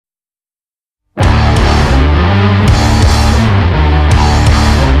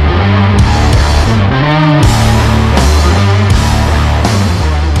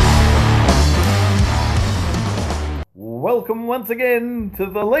once again to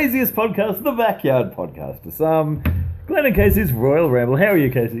the laziest podcast, the Backyard Podcast. To some, Glenn and Casey's Royal Ramble. How are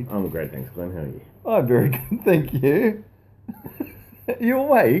you, Casey? I'm great, thanks, Glenn. How are you? I'm very good, thank you. You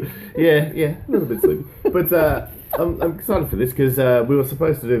awake? Yeah, a little bit sleepy. But I'm excited for this because we were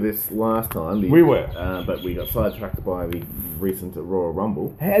supposed to do this last time. We were. But we got sidetracked by the recent Royal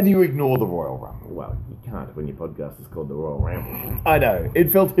Rumble. How do you ignore the Royal Rumble? Well, you can't when your podcast is called the Royal Ramble. I know,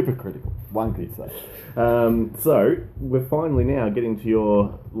 it felt hypocritical, one could say. So, we're finally now getting to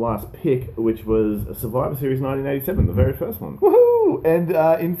your last pick, which was Survivor Series 1987, the very first one. Woohoo! And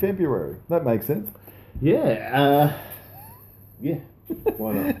in February. That makes sense. Yeah,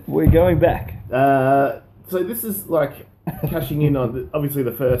 why not? We're going back. So this is like cashing in on obviously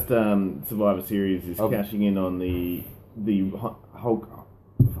the first Survivor Series is cashing in on the Hulk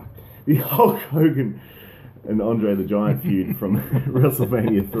Hogan and Andre the Giant feud from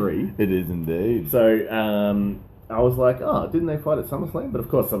WrestleMania 3. It is indeed. So I was like, oh, didn't they fight at SummerSlam? But of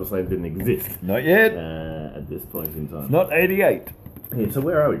course SummerSlam didn't exist Not yet. at this point in time. It's not 88. Yeah, so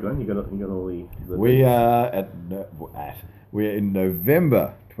where are we, Glenn? You got all the We are we're in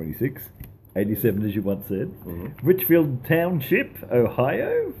November 26, 87, as you once said. Mm-hmm. Richfield Township,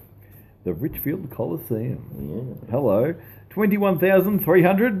 Ohio. The Richfield Coliseum. Yeah. Hello.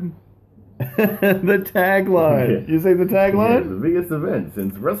 21,300. The tagline. Yeah. You see the tagline? Yeah, the biggest event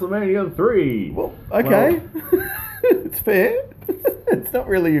since WrestleMania 3. Well, okay. It's fair. It's not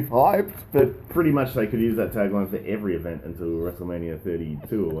really hyped, but Pretty much they could use that tagline for every event until WrestleMania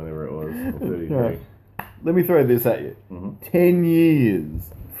 32 or whenever it was, or 33. Right. Let me throw this at you. Mm-hmm. 10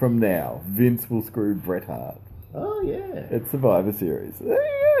 years from now, Vince will screw Bret Hart Oh, yeah. at Survivor Series.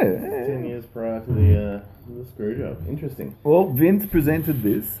 Yeah. 10 years prior to the screw job. Interesting. Well, Vince presented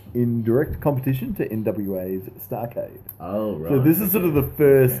this in direct competition to NWA's Starcade. Oh, right. So this is sort of the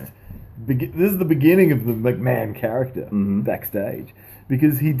first... this is the beginning of the McMahon character backstage.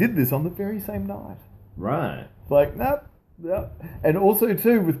 Because he did this on the very same night. Right. Like, nope. And also,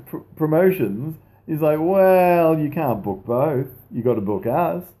 too, with promotions, he's like, well, you can't book both. You got to book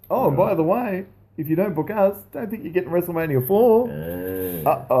us. Oh, and by the way, if you don't book us, don't think you're getting WrestleMania 4.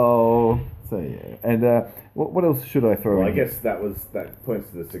 Uh-oh. So, yeah. And what else should I throw in? Well, I guess that points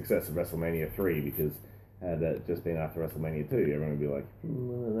to the success of WrestleMania 3 because had that just been after WrestleMania 2, everyone would be like, I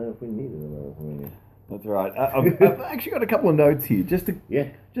don't know if we need another WrestleMania. That's right. I've actually got a couple of notes here, just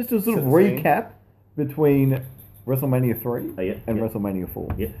to sort of recap between WrestleMania 3 and WrestleMania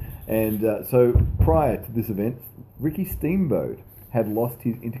 4. Yeah. And so prior to this event, Ricky Steamboat had lost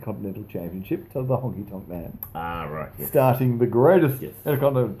his Intercontinental Championship to the Honky Tonk Man. Ah, right. Yes. Starting the greatest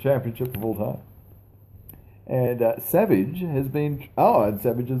Intercontinental Championship of all time. And Savage has been... Oh, and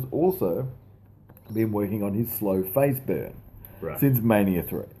Savage has also been working on his slow face burn since Mania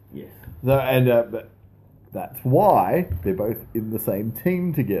 3. Yes. So, and that's why they're both in the same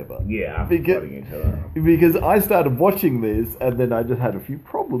team together. Yeah, because, each other. because I started watching this, and then I just had a few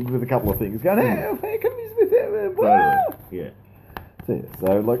problems with a couple of things. Going, hey, how come he's with him? Totally. Yeah.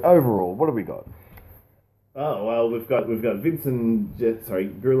 So, like, overall, what have we got? Oh, well, we've got Vince and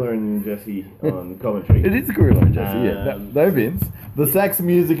Gorilla and Jesse on commentary. It is Gorilla and Jesse, yeah. No Vince. The sax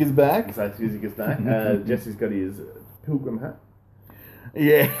music is back. The sax music is back. Jesse's got his pilgrim hat.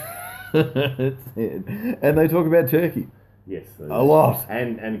 Yeah. That's it. And they talk about Turkey. Yes. A lot.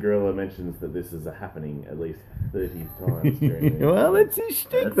 And Gorilla mentions that this is a happening at least 30 times during the... Well, that's his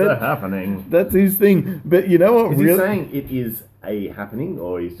shtick. It's a happening. That's his thing. But you know what? Is he saying it is a happening,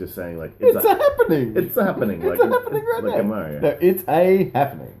 or he's just saying, like... It's a happening. It's a happening. It's a happening right like now. A Mario. No, it's a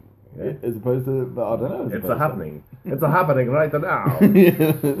happening. Yeah. As opposed to, I don't know. It's a happening. It's a happening right now.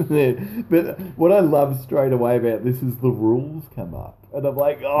 Yeah. But what I love straight away about this is the rules come up. And I'm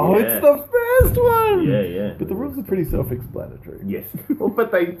like, it's the first one! Yeah. But the rules are pretty self-explanatory. Yes. Well,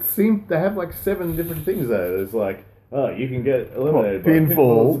 but they have like 7 different things though. There's like, you can get eliminated by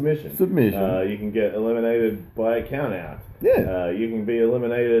pinfall submission. You can get eliminated by a count out. Yeah. You can be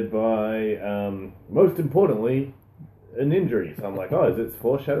eliminated by, most importantly, an injury. So I'm like, is this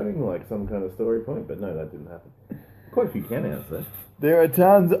foreshadowing, like some kind of story point? But no, that didn't happen. Quite a few count outs though. There are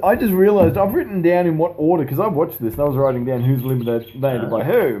tons. I just realised I've written down in what order, because I watched this and I was writing down who's eliminated by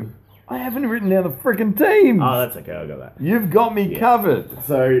who. I haven't written down the freaking teams. Oh, that's okay. I got that. You've got me covered.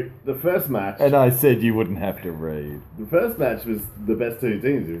 So the first match, and I said you wouldn't have to read. The first match was the best 2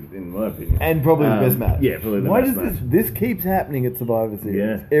 teams, in my opinion, and probably the best match. Yeah, probably the best match. Why does this keeps happening at Survivor Series?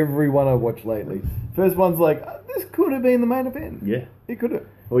 Yeah. Every one I watched lately. First one's like, this could have been the main event. Yeah, it could have.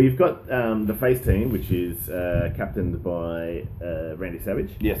 Well, you've got the face team, which is captained by Randy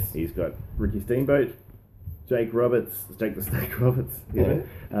Savage. Yes. He's got Ricky Steamboat, Jake the Snake Roberts,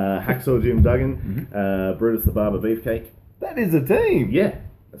 Hacksaw Jim Duggan, Brutus the Barber Beefcake, That is a team. Yeah.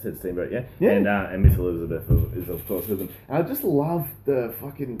 I said Steamboat, yeah. Yeah. And Miss Elizabeth is of course with them. And I just love the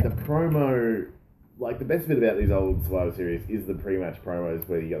promo. Like, the best bit about these old Survivor Series is the pre-match promos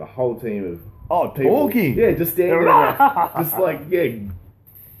where you got a whole team of people. Talking. Yeah, just standing around, just like,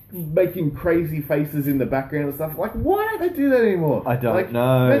 making crazy faces in the background and stuff. Like, why don't they do that anymore? I don't like,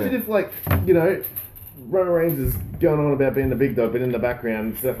 know. Imagine if, like, Roman Reigns is going on about being the big dog, but in the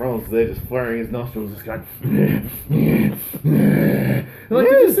background, Seth Rollins is there just flaring his nostrils, just going, like,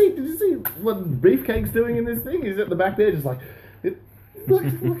 did you see what Beefcake's doing in this thing? He's at the back there, just like a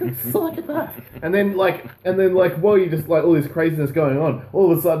psychopath. And then while you just like all this craziness going on,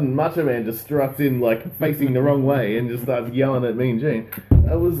 all of a sudden Macho Man just struts in like facing the wrong way and just starts yelling at Mean Gene.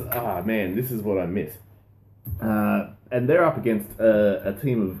 That was man, this is what I miss. And they're up against a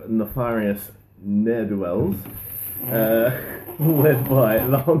team of nefarious ne'er-do-wells, led by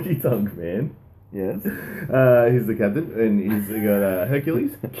the Honky Tonk Man. Yes. He's the captain, and he's got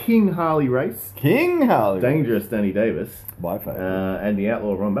Hercules, King Harley Race, Dangerous Danny Davis, my favourite, and the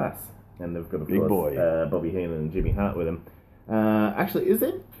Outlaw Ron Bass. And they've got, of Big course, boy. Bobby Heenan and Jimmy Hart with them. Actually,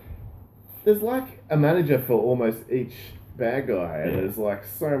 there's like a manager for almost each bad guy, and there's like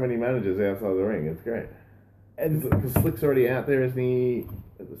so many managers outside the ring. It's great. And because Slick's already out there, isn't he,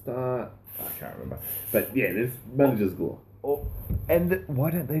 at the start? I can't remember. But yeah, there's managers galore. And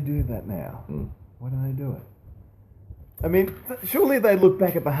why don't they do that now? Why don't they do it? I mean, surely they look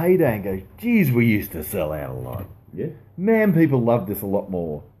back at the heyday and go, geez, we used to sell out a lot. Yeah. Man, people loved this a lot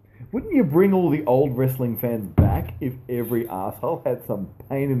more. Wouldn't you bring all the old wrestling fans back if every asshole had some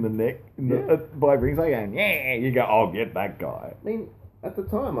pain in the neck by ringside going, yeah, you go, oh, get that guy. I mean, at the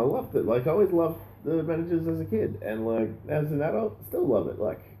time, I loved it. Like, I always loved the managers as a kid. And, like, as an adult, still love it.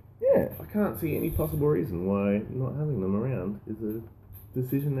 Like, yeah. I can't see any possible reason why not having them around is a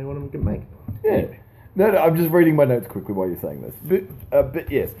decision they want to make. Yeah. No, I'm just reading my notes quickly while you're saying this.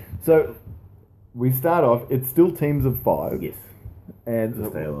 But yes. So, we start off, it's still teams of 5. Yes. And to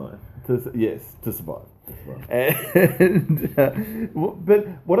stay alive. To survive. And, but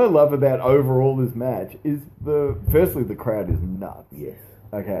what I love about overall this match is firstly the crowd is nuts. Yes.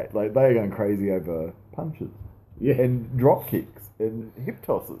 Okay, like they are going crazy over punches. Yeah. And drop kicks and hip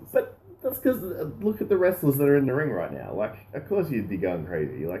tosses. But that's because look at the wrestlers that are in the ring right now. Like, of course you'd be going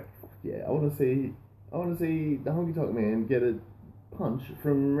crazy. You're like, yeah, I want to see the Honky Tonk Man get a punch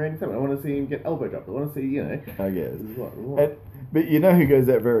from Randy Savage. I want to see him get elbow dropped. I want to see, I guess. What? But you know who goes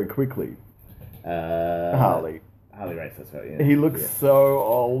out very quickly? Harley. Harley Race, that's right, yeah. He looks so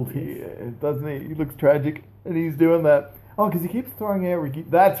old here, doesn't he? He looks tragic, and he's doing that. Oh, because he keeps throwing out Ricky.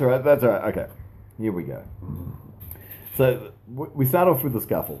 That's right. Okay, here we go. So we start off with the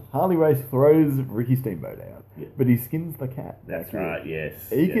scuffle. Harley Race throws Ricky Steamboat out, but he skins the cat. That's right, yes.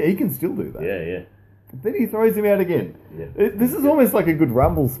 He can still do that. Yeah. Then he throws him out again. Yeah. This is almost like a good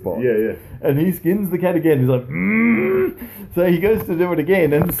rumble spot. Yeah. And he skins the cat again. He's like, So he goes to do it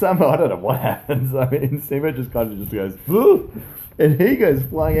again, and somehow, I don't know what happens. I mean, Steamboat just kind of just goes, and he goes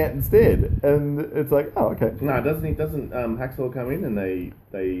flying out instead. And it's like, oh, okay. No, doesn't he? Doesn't Hacksaw come in and they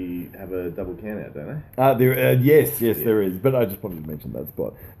have a double count out, don't they? Yes, there is. But I just wanted to mention that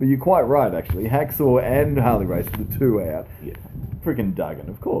spot. But you're quite right, actually. Hacksaw and Harley Race, the two out. Yeah. Freaking Duggan,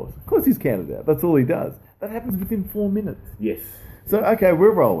 of course. Of course he's counted out. That's all he does. That happens within 4 minutes. Yes. So, okay, we're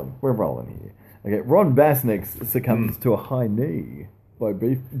rolling here. Okay, Ron Bass next succumbs to a high knee by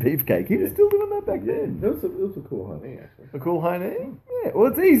Beefcake. He was still doing that back then. It was a cool high knee, actually. A cool high knee? Yeah, well,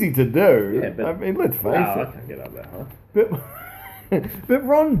 it's easy to do. Yeah, but... I mean, let's face it. I can't get up that high. But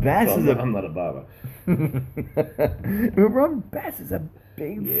Ron Bass I'm not a barber. But Ron Bass is a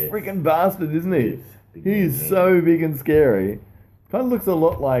big freaking bastard, isn't he? Yes, He's so big and scary. Kind of looks a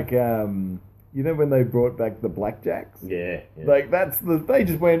lot like, you know when they brought back the Blackjacks? Yeah. Like, they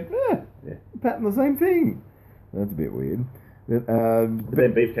just went, patting the same thing. That's a bit weird. But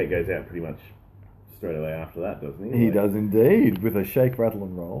then Beefcake goes out pretty much straight away after that, doesn't he? He does indeed, with a shake, rattle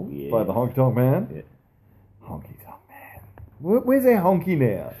and roll by the Honky Tonk Man. Yeah. Honky Tonk Man. Where's our Honky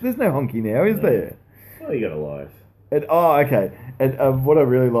now? There's no Honky now, is there? Oh, you got Elias. And, okay. And what I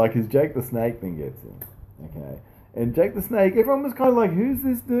really like is Jake the Snake then gets him. Okay. And Jake the Snake, everyone was kind of like, who's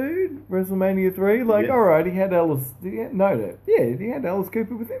this dude? WrestleMania 3? Like, alright, he had Alice... he had Alice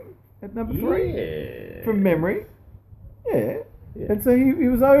Cooper with him at number 3. Yeah. From memory. Yeah. And so he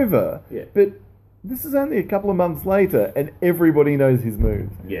was over. Yeah. But this is only a couple of months later, and everybody knows his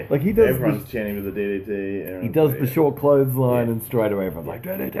moves. Yeah. Like, he does... Everyone's chanting with the DDT. He does the short clothesline, and straight away everyone's like,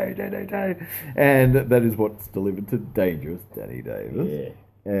 DDT. And that is what's delivered to Dangerous Danny Davis. Yeah.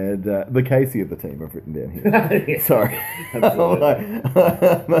 And the Casey of the team I've written down here. Yeah. Sorry. Absolutely.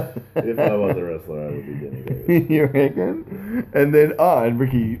 If I was a wrestler, I would be Danny Davis. You reckon? And then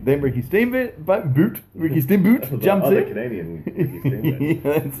Ricky Steamboat, Ricky Steamboat jumps the in. Canadian Ricky Steamboat.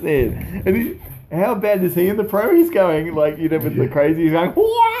 Yeah, that's it. And how bad is he in the pro? He's going like with the crazy. He's going.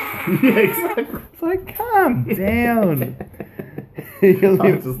 Wah! Yeah, exactly. It's like calm down. I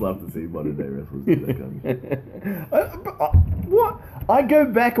would just love to see modern day wrestlers do that kind of shit. What? I go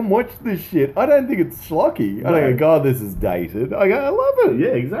back and watch this shit. I don't think it's schlocky. I don't go, God, this is dated. I go, I love it.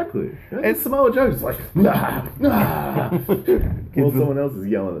 Yeah, exactly. And Samoa Joe's like, nah. While someone else is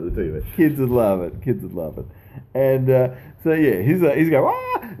yelling at the TV. Kids would love it. Kids would love it. And so yeah, he's going.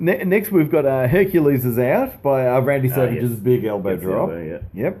 Ah! Next we've got Hercules is out by Randy Savage's big elbow drop.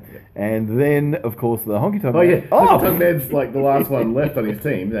 Yep. And then of course the Honky Tonk. Oh yeah. Honky Tonk Man's like the last one left on his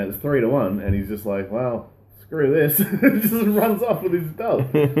team. And it's 3-1, and he's just like, well, screw this. Just runs off with his belt.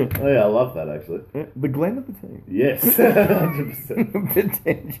 Oh yeah, I love that actually. The Glenn of the team. Yes, 100%.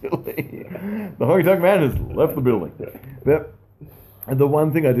 Potentially. The Honky Tonk Man has left the building. But and the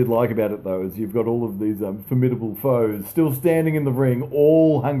one thing I did like about it, though, is you've got all of these formidable foes still standing in the ring,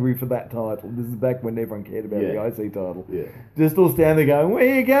 all hungry for that title. This is back when everyone cared about the IC title. Yeah. Just all standing there going, where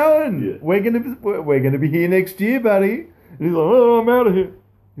are you going? Yeah. We're gonna be here next year, buddy. And he's like, oh, I'm out of here.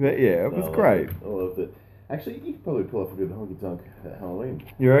 But, yeah, it was great. I loved it. Actually, you could probably pull off a good honky tonk at Halloween.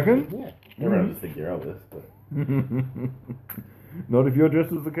 You reckon? Yeah. Everyone just think you're Elvis, but... Not if you're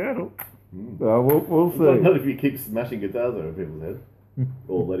dressed as a cattle. We'll see. Not if you keep smashing guitars over people's heads.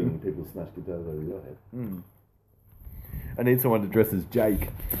 Or letting people smash guitars over your head. I need someone to dress as Jake,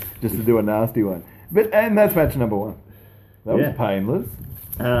 just to do a nasty one. And that's match number 1. That was painless.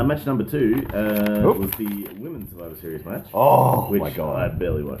 Match number 2 was the Women's Survivor Series match. Oh, which my God. I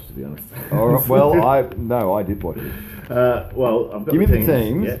barely watched, to be honest. Well, I did watch it. Well, I've got Give me the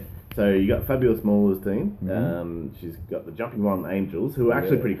teams. Yeah. So you got Fabulous Mauler's team. She's got the Jumping Bomb Angels, who are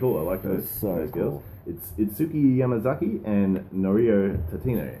actually pretty cool. I like those girls. Cool. It's Itsuki Yamazaki and Norio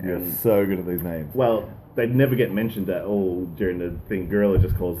Tatino. You're so good at these names. Well, they never get mentioned at all during the thing. Gorilla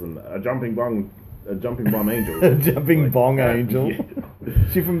just calls them a jumping bomb angel. A jumping bong angel. Yeah.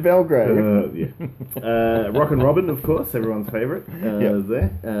 She from Belgrade. Yeah. Rock and Robin, of course, everyone's favourite. Was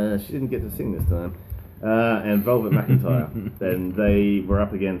there. She didn't get to sing this time. And Velvet McIntyre. And they were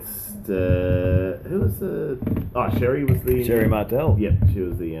up against who was the? Oh, Sherry was the. Sherry Martel. Yep, she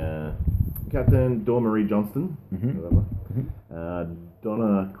was the captain. Dawn Marie Johnston.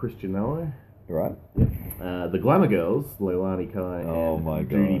 Donna Christianello. Right. Yep. The Glamour Girls, Leilani Kai and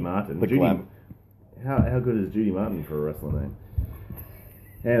Judy Martin. How good is Judy Martin for a wrestler name?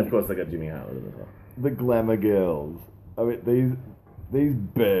 And of course they got Jimmy Hart with them as well. The Glamour Girls. I mean, these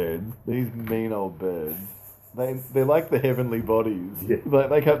birds, these mean old birds, they're like the heavenly bodies. Yeah.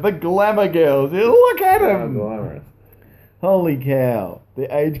 They come, the Glamour Girls. Look at them. How glamorous. Holy cow.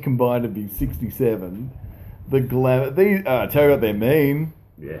 The age combined to be 67. The Glamour... I tell you what, they're mean.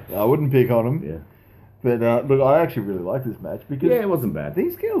 Yeah. I wouldn't pick on them. Yeah. But look, I actually really like this match because... Yeah, it wasn't bad.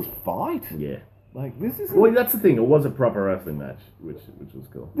 These girls fight. Yeah. Like, this is... Well, that's the thing. It was a proper wrestling match, which was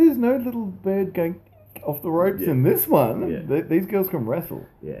cool. There's no little bird going off the ropes in this one. Yeah. These girls can wrestle.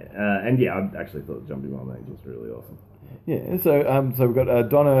 Yeah. And yeah, I actually thought the Jumping Bomb Angels were really awesome. Yeah, so we've got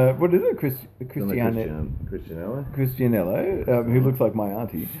Donna, what is it? Christianello, who looks like my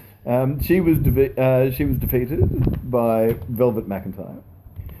auntie. She was defeated by Velvet McIntyre.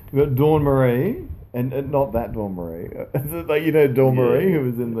 We've got Dawn Marie, and not that Dawn Marie. Like, you know, Dawn Marie, who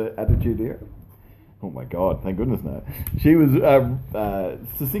was in the Attitude Era. Oh my God! Thank goodness no. She was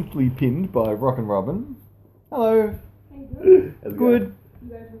succinctly pinned by Rock and Robin. Hello. Hey, Good. You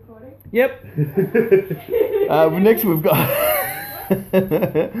guys recording? Yep.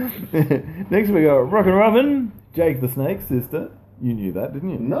 Next we've got Rock and Robin, Jake the Snake's sister. You knew that, didn't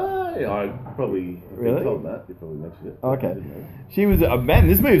you? No, I probably Really? told that. You probably mentioned it. Okay. I didn't know. She was man.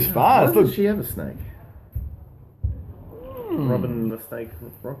 This moves fast. Why Look. does she have a snake? Robin the Snake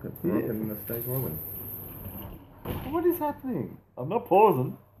Rocket. Rockin' the Snake Robin. What is happening? I'm not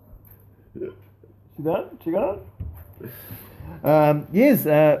pausing. She done? She got it? Yes.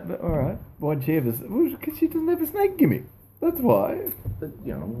 All right. Why'd she have a? Because she doesn't have a snake gimmick. That's why. But,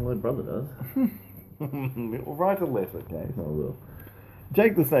 you know, my brother does. We'll write a letter, okay? I will.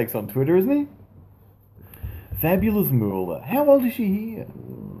 Jake the Snake's on Twitter, isn't he? Fabulous Moolah. How old is she here?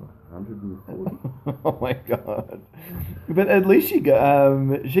 140. Oh my God! But at least she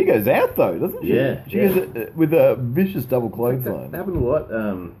goes out though, doesn't she? Yeah, She goes with a vicious double That clothesline. happened a lot.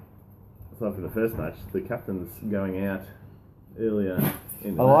 Aside from the first match, the captain's going out earlier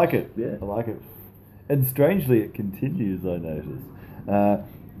in the I match. like it. Yeah. I like it. And strangely, it continues. I notice.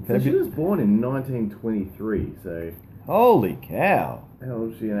 So she was born in 1923, so Holy cow. how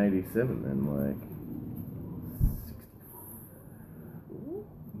old is she in 87 then? Like, 60.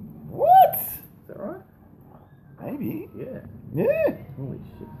 What? Is that right? Maybe. Yeah. Yeah. Holy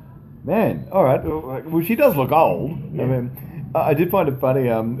shit. Man. All right. Well, she does look old. Yeah. I mean, I did find it funny.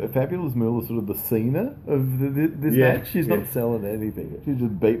 Fabulous Moolah sort of the Cena of this Yeah, match. She's yeah. not selling anything. She's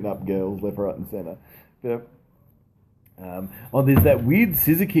just beating up girls left, right, and centre. But, there's that weird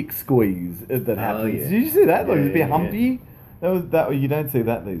scissor kick squeeze that happens. yeah. Did you see that? Like, Yeah, it's a bit yeah, humpy. That you don't see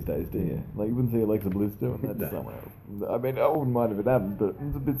that these days, do you? Like, you wouldn't see Alexa Bliss doing that to No. someone else. I mean, I wouldn't mind if it happened, but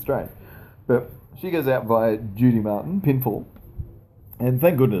it's a bit strange. But she goes out by Judy Martin, pinfall. And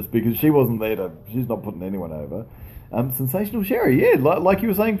thank goodness, because she wasn't there to... She's not putting anyone over. Sensational Sherry, yeah, like you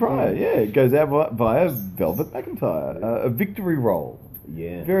were saying prior. Yeah, it goes out via Velvet McIntyre. A victory roll.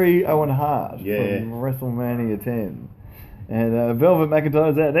 Yeah. Very Owen Hart Yeah. from WrestleMania 10. And Velvet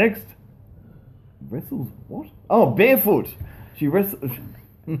McIntyre's out next. Wrestles what? Oh, barefoot. She wrestles...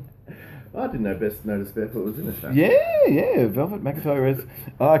 I didn't know Best Notice Barefoot was in this match. Yeah. Velvet McIntyre wrestles...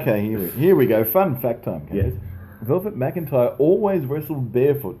 Okay, here we go. Fun fact time, guys. Yeah. Velvet McIntyre always wrestled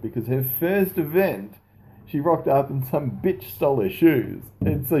barefoot because her first event, she rocked up and some bitch stole her shoes.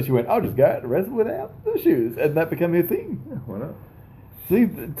 And so she went, I'll just go out and wrestle without the shoes. And that became her thing. Yeah, why not? See,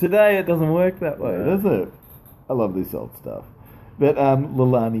 today it doesn't work that way, No. does it? I love this old stuff. But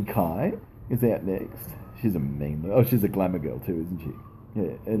Lilani Kai is out next. She's a mean... Oh, she's a glamour girl too, isn't she?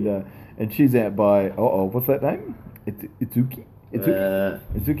 Yeah, and she's out by... what's that name? Itsuki?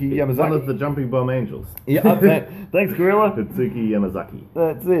 Itsuki Yamazaki? One of the Jumping Bomb Angels. Yeah, thanks, Gorilla. Itsuki Yamazaki.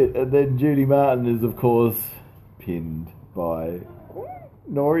 That's it. And then Judy Martin is, of course, pinned by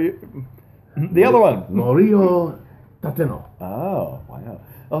Nori. The other one. Norio Tateno. Oh, wow.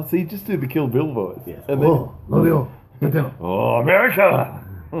 Oh, so you just do the Kill Bill voice. Yes. And then, Norio Tateno. oh, America!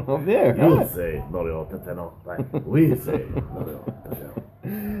 Yeah, You right. say Norio Tateno. Like we say Norio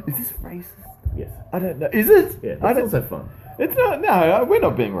Tateno. Is this racist? Yes. I don't know. Is it? Yeah, I that's don't, also fun. It's not. No, we're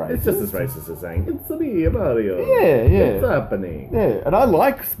not being racist. It's just as racist as saying, it's me, Mario. Yeah. It's happening. Yeah, and I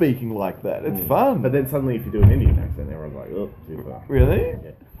like speaking like that. It's fun. But then suddenly if you do an Indian accent, everyone's like, oh, too far. Really?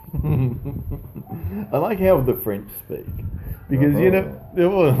 Yeah. I like how the French speak because yeah.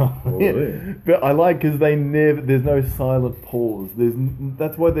 but I like because there's no silent pause.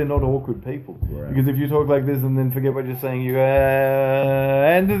 That's why they're not awkward people. Right. Because if you talk like this and then forget what you're saying, you go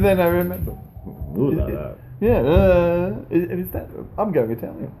and then I remember. Ooh, la, la. Yeah, is that? I'm going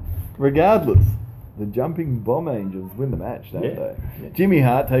Italian. Regardless, the Jumping Bomb Angels win the match, don't Yeah. they? Yeah. Jimmy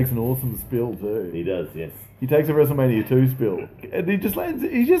Hart takes an awesome spill too. He does, yes. He takes a WrestleMania 2 spill, and he just lands.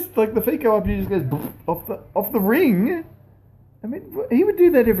 He just like the feet go up, and he just goes off the ring. I mean, he would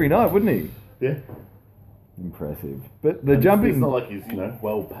do that every night, wouldn't he? Yeah. Impressive. But the And jumping. It's not like he's,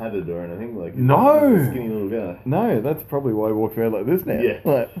 well padded or anything. Like he's No. He's a skinny little guy. No, that's probably why he walks around like this now. Yeah.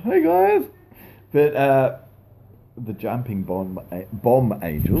 Like, hey guys. But the Jumping Bomb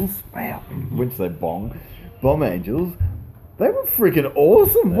Angels. Wow. Wouldn't say bong. Bomb Angels. They were freaking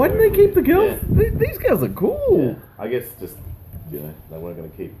awesome. Why didn't they keep the girls? Yeah. These girls are cool. Yeah. I guess just, they weren't going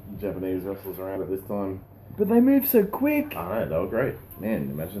to keep Japanese wrestlers around at this time. But they move so quick. I know, they were great. Man,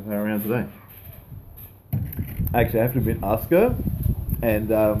 imagine if they were around today. Actually, I have to admit, Asuka and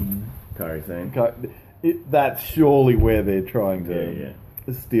Kairi Sane. that's surely where they're trying to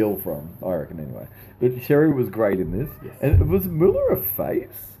Yeah. steal from, I reckon, anyway. But Sherry was great in this. Yes. And was Muller a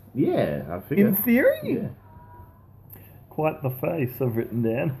face? Yeah, I figured. In theory? Yeah. Quite the face, I've written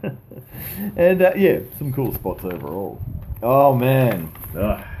down. And, some cool spots overall. Oh, man.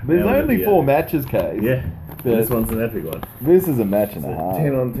 Oh, There's now only the, 4 matches, Case. Yeah. But This one's an epic one. this is a match and It's a a half.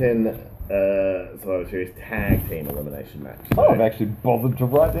 10 on 10 Survivor Series tag team elimination match. Oh, I've actually bothered to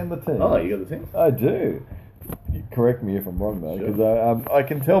write down the team. Oh, you got the team? I do. Correct me if I'm wrong, though, Sure. because I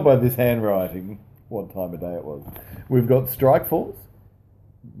can tell by this handwriting what time of day it was. We've got Strike Force,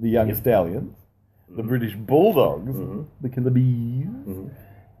 the Young Stallions, the British Bulldogs, Mhm. the Killer Bees, Mhm.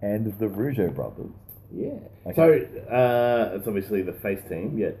 and the Rougeau Brothers. Yeah. Okay. So, it's obviously the face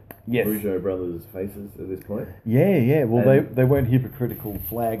team, yet Yes. Rougeau brothers' faces at this point. Yeah. Well, And- they weren't hypocritical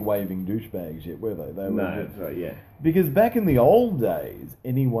flag-waving douchebags yet, were they? They were No, just- that's right, yeah. Because back in the old days,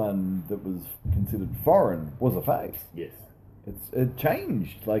 anyone that was considered foreign was a face. Yes. It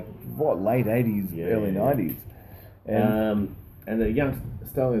changed, like, late 80s, Yeah, early yeah. 90s. And And the Young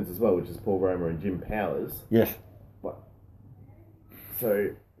Stallions as well, which is Paul Roma and Jim Powers. yes. What? So,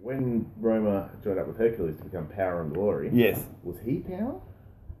 when Roma joined up with Hercules to become Power and Glory, Yes. was he Power?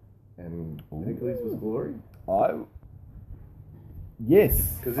 And Hercules was Glory?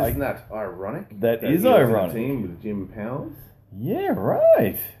 Yes. Because isn't that ironic? That is he was in a ironic. team with Jim Powers? Yeah,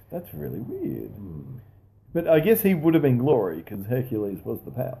 right. That's really weird. But I guess he would have been Glory because Hercules was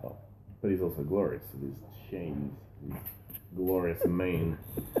the power. But he's also glorious with his chains, his glorious mane.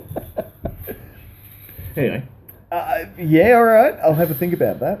 Anyway. Yeah, all right. I'll have a think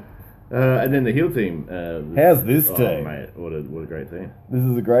about that. And then the heel team. How's this team? Oh, mate, what a great team. This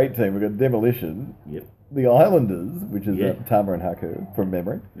is a great team. We've got Demolition. Yep. The Islanders, which is Yeah. Tama and Haku, from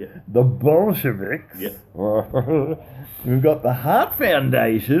memory. Yeah. The Bolsheviks. Yep. We've got the Heart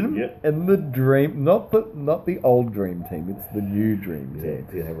Foundation. Yep. And the Dream, not the old Dream Team, it's the new Dream Yeah, Team.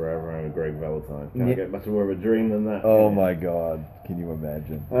 Tina Barrow and Greg Valentine. Can't Yeah. get much more of a dream than that. Oh Yeah. my God, can you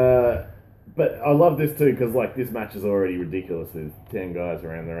imagine? But I love this too because like this match is already ridiculous with 10 guys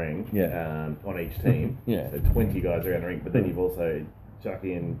around the ring. Yeah. On each team. Yeah. So 20 guys around the ring, but then you've also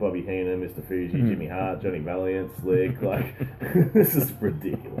Chucky and Bobby Heenan, Mr. Fuji, Jimmy Hart, Johnny Valiant, Slick. Like this is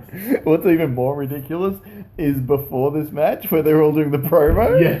ridiculous. What's even more ridiculous is before this match where they're all doing the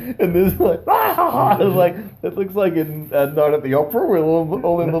promo. Yeah. And there's like, it's like it looks like a night at the opera. We're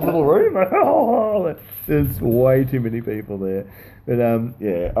all in the little room. There's way too many people there. But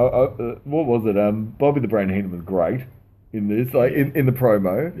yeah, what was it? Bobby the Brain Heenan was great in this, like in the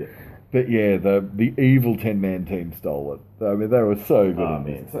promo. Yeah. But yeah, the evil 10-man team stole it. I mean, they were so good. Oh in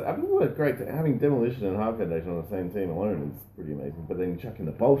man, this. so I mean, what a great having Demolition and Heart Foundation on the same team alone is pretty amazing. But then you chuck in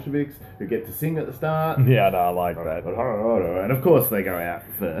the Bolsheviks who get to sing at the start. Yeah, no, I like that. And of course they go out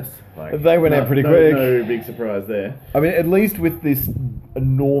first. Like, They went out pretty quick. No big surprise there. I mean, at least with this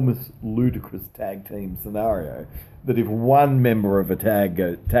enormous, ludicrous tag team scenario, that if one member of a tag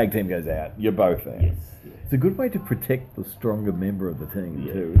team goes out, you're both out. Yes. It's a good way to protect the stronger member of the team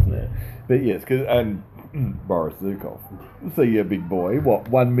Yeah. too, isn't it? But yes, and Boris Zukov, so yeah, big boy,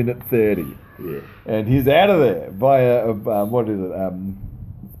 1 minute 30, Yeah. and he's out of there via what is it?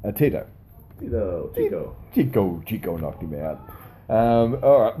 A Tito. Chico knocked him out.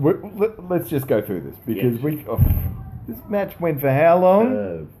 All right, let's just go through this because this match went for how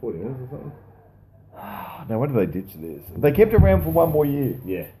long? 40 minutes or something. Now, when did they ditch this? They kept it around for one more year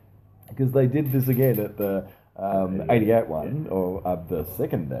Yeah. because they did this again at the 88 one, yeah. or the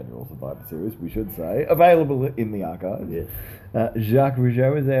second annual Survivor Series, we should say, available in the archives. Yeah. Jacques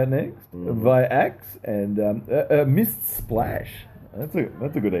Rougeau is out next Mm-hmm. via Axe and missed splash. That's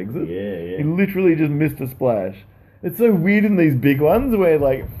a good exit. Yeah. He literally just missed a splash. It's so weird in these big ones where,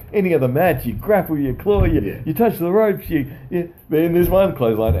 like, any other match, you grapple, you claw, you touch the ropes, but in this one,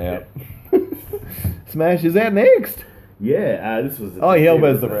 clothesline out. Smash is out next. Yeah, this was... Oh, he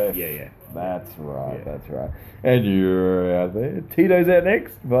elbows the ref. Yeah. That's right, Yeah. that's right. And you're out there. Tito's out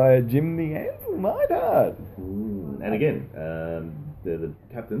next via Jim the Anvil Neidhart. And again, they're the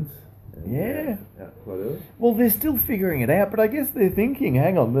captains. And, Yeah. out quite early. Well, they're still figuring it out, but I guess they're thinking,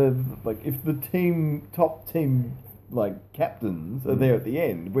 hang on, like, if the top team, like, captains are there at the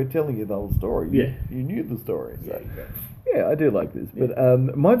end, we're telling you the whole story. Yeah. You knew the story. So. Yeah, exactly. Yeah, I do like this.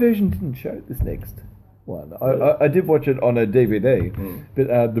 But my version didn't show this next one. I did watch it on a DVD, but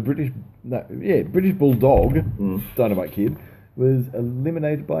the British Bulldog, Dynamite Kid, was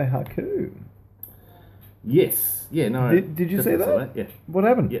eliminated by Haku. Yes. Yeah, no. Did you see definitely saw that? Yeah. What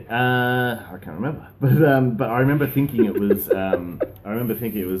happened? Yeah, I can't remember, but I remember thinking it was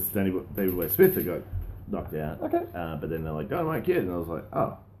David West Smith that got knocked out. Okay. But then they're like Dynamite Kid, and I was like,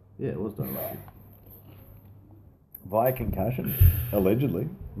 oh, yeah, it was Dynamite Kid. Via concussion, allegedly.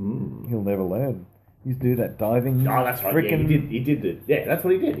 He'll never learn. He used to do that diving. Oh, that's right. Yeah, he did it. Yeah, that's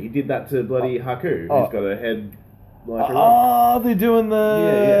what he did. He did that to bloody Haku, who's got a head like a rock. Oh, they're doing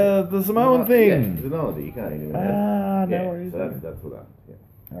the Samoan thing. Yeah, it's an analogy. You can't even. No yeah, worries. so that's what happened.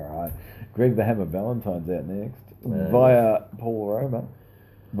 Yeah. All right. Greg the Hammer Valentine's out next via Paul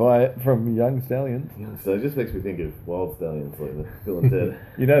Roma, from Young Stallions. So it just makes me think of Wild Stallions, like the Bill and Ted.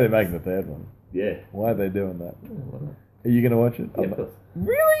 You know they're making the third one. Yeah. Why are they doing that? Why not? Are you going to watch it? Yeah, of course.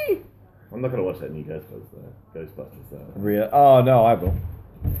 Really? I'm not going to watch that new Ghostbusters. Real? Oh no, I will.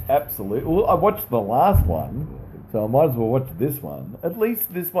 Absolutely. Well, I watched the last one, so I might as well watch this one. At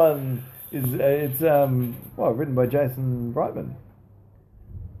least this one is written by Jason Reitman.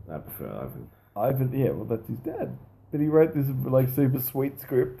 I prefer Ivan, yeah, well that's his dad. But he wrote this like super sweet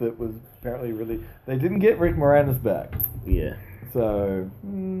script that was apparently really. They didn't get Rick Moranis back, Yeah. so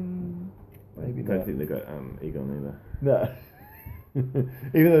maybe I don't not. think they got Egon either. No.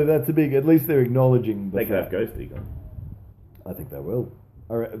 Even though that's a big, at least they're acknowledging. They could have Ghost Egon. I think they will.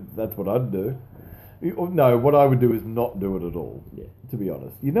 That's what I'd do. No, what I would do is not do it at all. Yeah. To be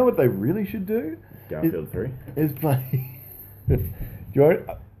honest, you know what they really should do? Garfield 3. Is play. Do you want?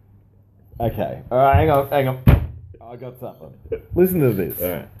 Okay. All right. Hang on. I got something. Listen to this.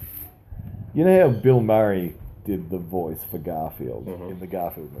 Alright. You know how Bill Murray did the voice for Garfield Mhm. in the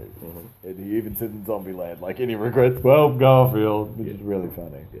Garfield movie. Mhm. And he even said in Zombieland, like, any regrets? Well, Garfield, which is really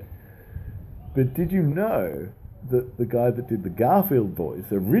funny. Yeah. But did you know that the guy that did the Garfield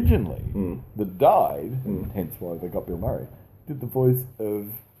voice originally, that died, hence why they got Bill Murray, did the voice of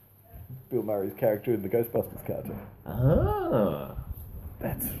Bill Murray's character in the Ghostbusters cartoon? Ah.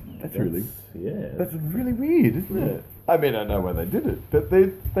 That's really Yeah. that's really weird, isn't it? I mean, I know why they did it, but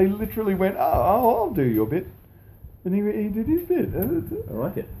they literally went, oh, I'll do your bit, and he did his bit. I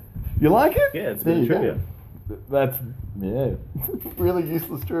like it. You like it? Yeah, it's a There bit of you go. trivia. That's really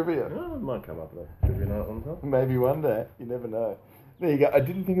useless trivia. Oh, it might come up with a trivia night one time. Maybe one day. You never know. There you go. I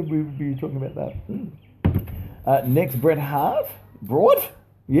didn't think we would be talking about that. Next, Bret Hart. Brought?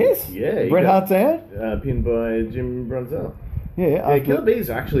 Yes. Yeah, he Bret got- Hart's out. Pinned by Jim Brunzell. Yeah. Yeah, after- Killer Bees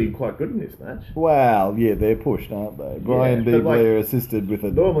are actually quite good in this match. Well, yeah, they're pushed, aren't they? Brian but D. like, Blair assisted with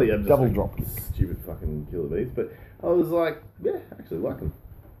a Normally, I'm just double like, drop kick. stupid fucking Killer Bees, but I was like, yeah, actually like them.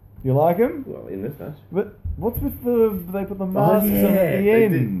 You like him? Well, in this match. But what's with they put the masks on yeah, at the they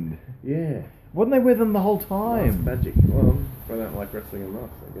end? Yeah. Wouldn't they wear them the whole Mask time? magic. Well, I don't like wrestling in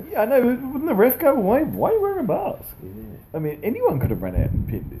masks, I guess. Yeah, I know. Wouldn't the ref go, why are you wearing a mask? Yeah. I mean, anyone could have run out and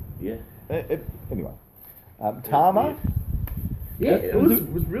pinned it. Yeah. Anyway. Tama? Yeah, it was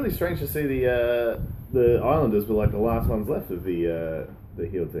really strange to see the Islanders were like the last ones left of the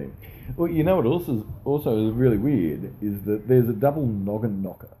heel team. Well, you know what also is really weird is that there's a double noggin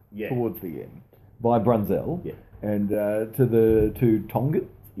knocker Yeah. towards the end by Brunzell. Yeah. And to the two Tongans.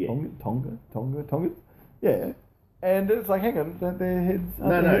 Yeah. Tongans. Yeah. And it's like, hang on, don't their heads...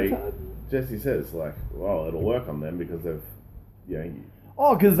 aren't their heads hard? Jesse says like, well, it'll work on them because they've, you know,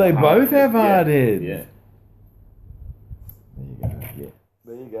 Oh, because they hard both have heads, hard yeah, heads. Yeah. There you go. Yeah.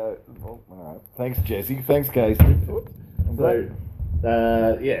 There you go. Oh, all right. Thanks, Jesse. Thanks, Casey. Oops. I'm So,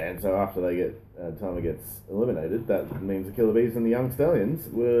 glad. yeah, and so after they get Tama gets eliminated, that means the Killer Bees and the Young Stallions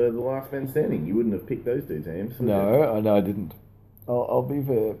were the last men standing. You wouldn't have picked those two teams. would you? No, I didn't. I'll be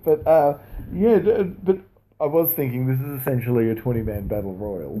fair. But, but I was thinking this is essentially a 20-man battle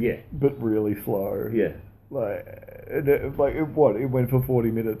royal. Yeah. But really slow. Yeah. It went for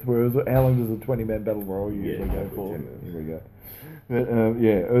 40 minutes, whereas how long does a 20-man battle royal usually Yeah, go probably for? 10 minutes. Here we go. But,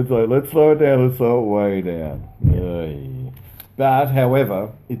 it's like, let's slow it down, let's slow it way down. Yeah. But,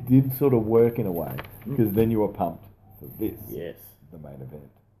 however, it did sort of work in a way, because then you were pumped for this, Yes. the main event.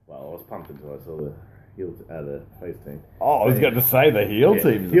 Well, I was pumped until I saw the the face team. Oh, I was going to say the heel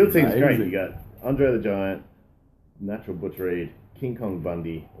team. Heel team's great. You got Andre the Giant, Natural Butch Reed, King Kong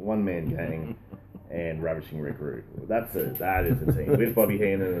Bundy, One Man Gang, and Ravishing Rick Rude. That is a team with Bobby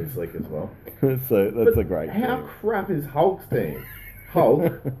Heenan and Slick as well. So that's But a great How team. crap is Hulk's team?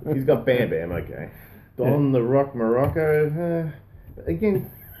 Hulk, he's got Bam Bam, okay. Don the Rock Morocco, again,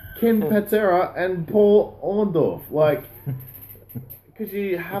 Ken Patera and Paul Orndorff. Like, could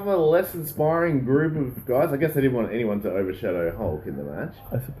you have a less inspiring group of guys? I guess they didn't want anyone to overshadow Hulk in the match.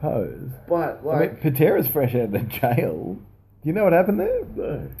 I suppose. But, I like, mean, Patera's fresh out of jail. Do you know what happened there?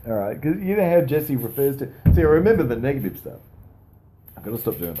 no. All right, because you know how Jesse refers to... See, I remember the negative stuff. I've got to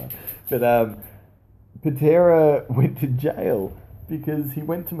stop doing that. But Patera went to jail because he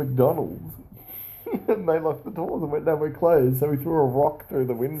went to McDonald's and they locked the doors and went, no, we're closed. So he threw a rock through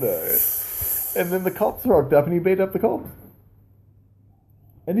the window. And then the cops rocked up and he beat up the cops.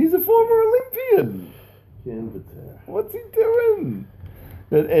 And he's a former Olympian. Ken Patera. What's he doing?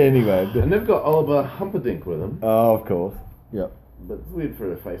 But anyway... And they've got Oliver Humperdinck with them. Oh, of course. Yep. But it's weird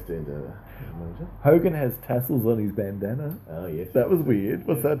for a face team to manager. Hogan has tassels on his bandana. Oh, yes. That was weird.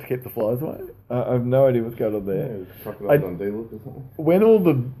 Was that to keep the flies away? I have no idea what's going on there. Yeah, Crocodile I- Dundee look or something. When all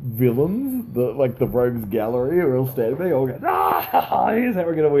the villains, the rogues gallery, are all standing there, all going, here's how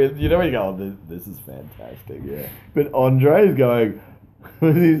we're going to win. You know when you go, oh, this is fantastic. Yeah. But Andre's going,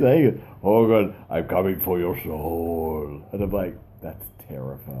 what's he saying? Oh, God, I'm coming for your soul. And I'm like, that's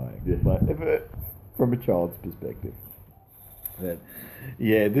terrifying. Yeah. Like, from a child's perspective. But,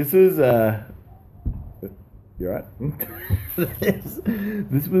 yeah, this was... You right?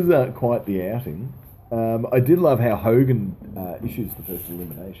 this was quite the outing. I did love how Hogan issues the first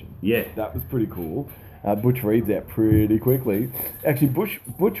elimination. Yeah. That was pretty cool. Butch Reed's out pretty quickly. Actually, Butch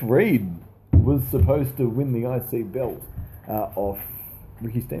Reed was supposed to win the IC belt off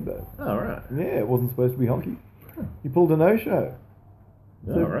Ricky Steamboat. Oh, right. Yeah, it wasn't supposed to be Honky. He pulled a no-show.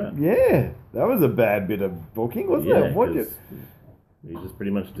 Oh, right. Yeah, that was a bad bit of booking, wasn't it? What 'cause he just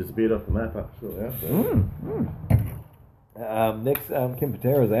pretty much disappeared off the map shortly after. Next, Ken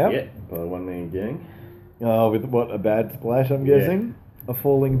Patera's out. Yeah, by the One Man Gang. Oh, with what, a bad splash, I'm Yeah. guessing? A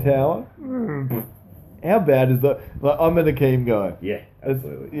falling tower? How bad is that? Like, I'm an Akeem guy. Yeah,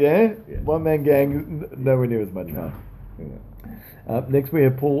 absolutely. Yeah? Yeah. One man gang, nowhere near as much fun. Next we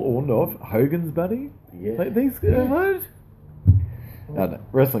have Paul Orndorff, Hogan's buddy. Yeah. Like these guys, what? I don't know.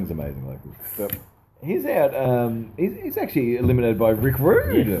 Wrestling's amazing like this. So, he's out. He's actually eliminated by Rick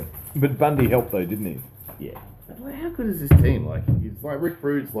Rude. Yeah. But Bundy helped though, didn't he? Yeah. But, like, how good is this team? Like, it's like Rick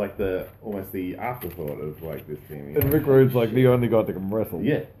Rude's like almost the afterthought of like this team. And Rick Rude's like the only guy that can wrestle.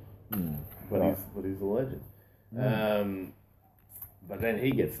 Yeah. But Right. he's a legend. But then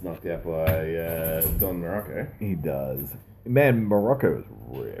he gets knocked out by Don Morocco. He does. Man, Morocco is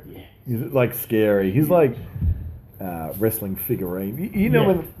ripped. Yeah. He's like scary. He's like wrestling figurine. You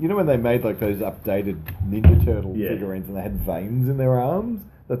know Yeah. when they made like those updated Ninja Turtle Yeah. figurines and they had veins in their arms?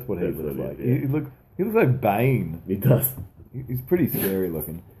 That's what he That's looks what like. it is, yeah. He looks like Bane. He does. He's pretty scary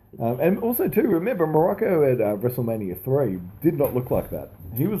looking. And also too, remember Morocco at WrestleMania 3 did not look like that.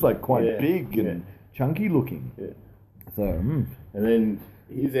 He was like quite Yeah. big and chunky looking. Yeah. So, And then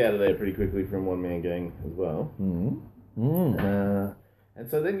he's out of there pretty quickly from One Man Gang as well. And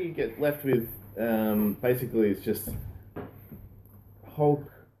so then you get left with basically it's just Hulk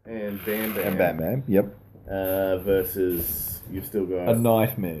and Bam Bam. and Batman, yep. Versus you've still got A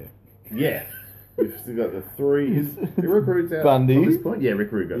nightmare. yeah. You've still got the three. Is Rick Rude's out Bundy. at this point? Yeah,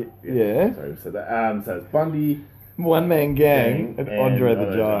 Rick Rude got. Yeah. Sorry, so that. So it's Bundy, One man gang and Andre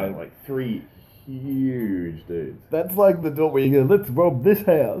the Giant. like three huge dudes. That's like the door where you go, let's rob this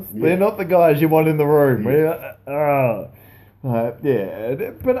house. Yeah. They're not the guys you want in the room. Yeah.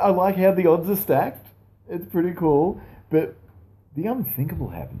 Yeah, but I like how the odds are stacked. It's pretty cool. But the unthinkable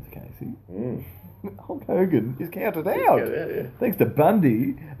happens, Casey. Hulk Hogan is counted out. Yeah. Thanks to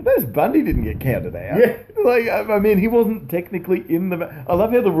Bundy. Notice Bundy didn't get counted out. Yeah. Like, I mean, he wasn't technically in the... I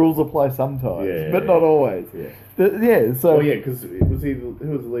love how the rules apply sometimes, but not always. Yeah. So... Oh yeah, because who was the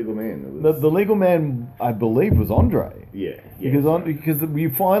legal man? It was, The legal man, I believe, was Andre. yeah. Because we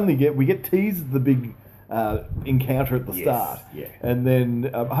finally get teased the big encounter at the Yes, start. yeah. And then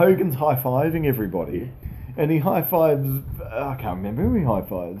Hogan's high-fiving everybody. And he high-fives... I can't remember who he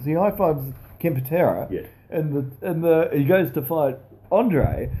high-fives. He high-fives Ken Patera. Yeah. And he goes to fight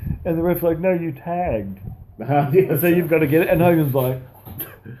Andre. And the ref's like, no, you tagged. So you've got to get it. And Hogan's like,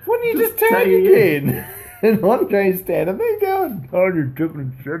 why don't you just tag again? And Andre's standing there going, oh, you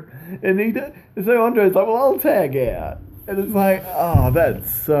different shit. And so Andre's like, well, I'll tag out. And it's like, oh, that's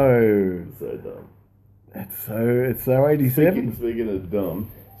so dumb. It's so 87. Speaking of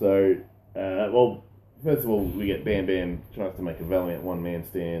dumb, so well, first of all, we get Bam Bam tries to make a valiant one man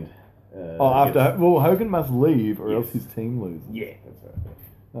stand. Hogan must leave or else his team loses. Yeah, that's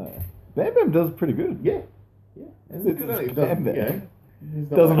right. Bam Bam does pretty good. Yeah. It's Bam Bam.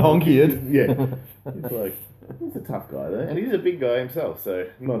 He's not Doesn't like- honky it. Yeah. He's a tough guy though, and he's a big guy himself, so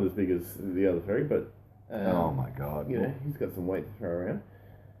not as big as the other three, but Oh my God. you know, he's got some weight to throw around.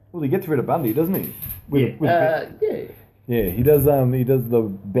 Well, he gets rid of Bundy, doesn't he? Yeah, Yeah, he does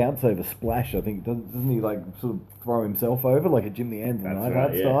the bounce over splash, I think. Doesn't he like sort of throw himself over like a Jim the Anvil That's Neidhart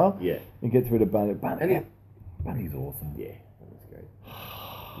right, yeah, style? yeah. And gets rid of Bundy. And Bundy's awesome. Yeah, that was great.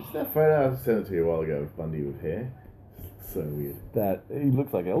 Just that photo I sent it to you a while ago of Bundy with hair. So weird. That he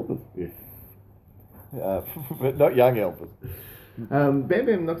looks like Elvis. Yeah. But not young Elvis. Bam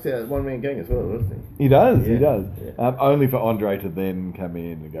Bam knocks out One Man Gang as well, doesn't He does, he Yeah, does. yeah. Only for Andre to then come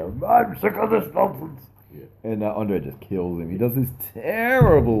in and go, I'm sick of this nonsense. Yeah. And Andre just kills him. He does this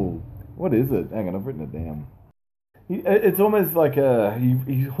terrible... What is it? Hang on, I've written it down. It's almost like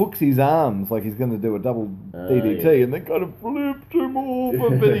he hooks his arms like he's going to do a double DDT yeah. and then kind of flips him off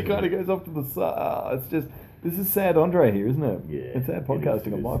and then he kind of goes off to the side. It's just... This is sad Andre here, isn't it? Yeah, It's sad podcasting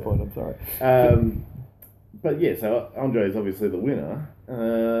it on is my sad. point, I'm sorry. But yeah, so Andre is obviously the winner.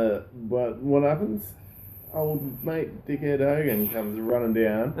 But what happens? Old mate Dickhead Hogan comes running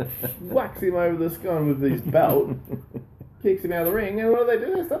down, whacks him over the scone with his belt, kicks him out of the ring, and what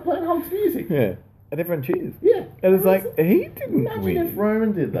do? They start playing Hulk's music. Yeah. And everyone cheers. Yeah. And it's like, he didn't Imagine win. if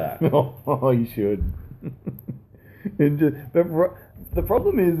Roman did that. Oh, you should. But the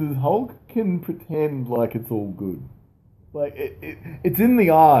problem is Hulk can pretend like it's all good. Like, it's in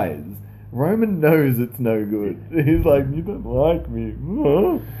the eyes. Roman knows it's no good. He's like, you don't like me.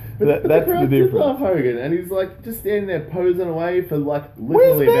 But That's the the crowd did difference. love Hogan, and he's like just standing there posing away for like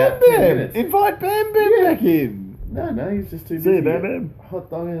Where's literally Bam about 10 Bam? minutes. Invite Bam Bam Yeah. back in. No, he's just too See busy you, Bam Bam. hot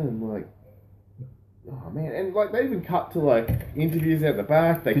dogging and like, oh man, and like they even cut to like interviews out the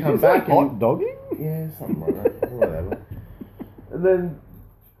back. They Did come you say back hot and dogging? yeah, something like that, whatever. And then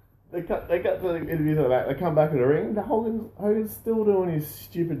they cut to the interviews out the back. They come back in the ring. The Hogan's still doing his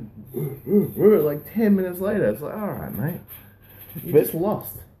stupid like 10 minutes later. It's like, all right, mate, you But- just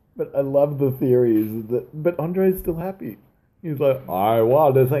lost. But I love the theories but Andre's still happy. He's like, I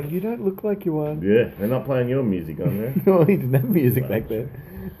won. It's like, you don't look like you won. Yeah, they're not playing your music on there. No, he didn't have music back then.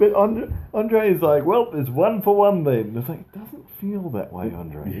 But Andre is like, well, there's 1 for 1 then. It's like, it doesn't feel that way,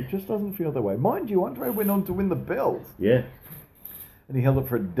 Andre. It just doesn't feel that way. Mind you, Andre went on to win the belt. Yeah. And he held it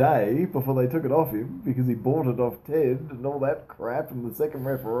for a day before they took it off him because he bought it off Ted and all that crap and the second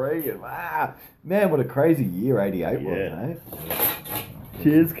referee. And man, what a crazy year 88 was, eh?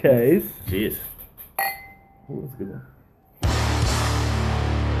 Cheers, Case. Cheers. Oh, that's a good one.